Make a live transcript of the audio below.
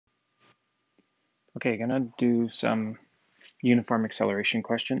Okay, gonna do some uniform acceleration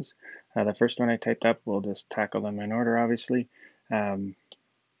questions. The first one I typed up, we'll just tackle them in order, obviously. Um,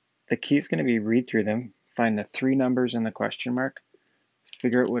 the key is going to be read through them, find the three numbers in the question mark,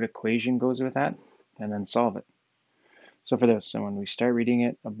 figure out what equation goes with that, and then solve it. So for this, so when we start reading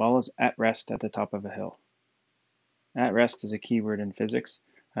it, a ball is at rest at the top of a hill. At rest is a key word in physics.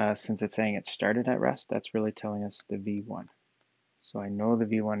 Since it's saying it started at rest, that's really telling us the v1. So I know the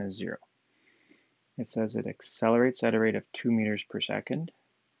v1 is 0. It says it accelerates at a rate of 2 meters per second.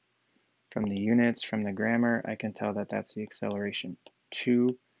 From the units, from the grammar, I can tell that that's the acceleration,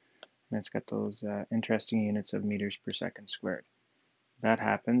 2, and it's got those interesting units of meters per second squared. That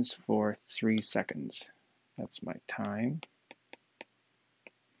happens for 3 seconds. That's my time.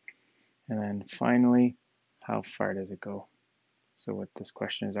 And then finally, how far does it go? So what this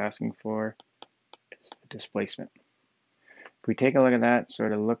question is asking for is the displacement. If we take a look at that,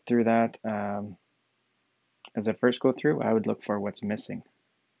 sort of look through that, as I first go through, I would look for what's missing.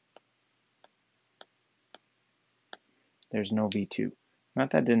 There's no v2.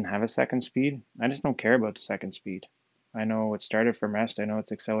 Not that it didn't have a second speed, I just don't care about the second speed. I know it started from rest, I know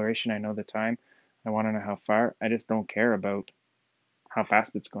its acceleration, I know the time, I want to know how far, I just don't care about how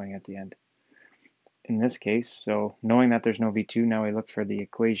fast it's going at the end. In this case, so knowing that there's no v2, now I look for the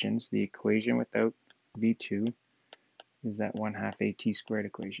equations. The equation without v2 is that 1/2 at squared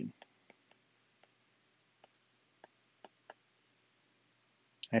equation.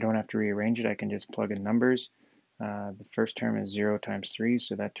 I don't have to rearrange it, I can just plug in numbers. The first term is 0 times 3,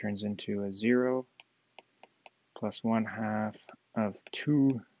 so that turns into a 0 plus 1/2 of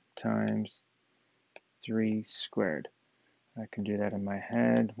 2 times 3 squared. I can do that in my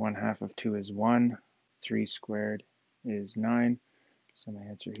head. 1/2 of 2 is 1. 3 squared is 9. So my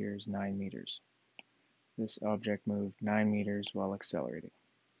answer here is 9 meters. This object moved 9 meters while accelerating.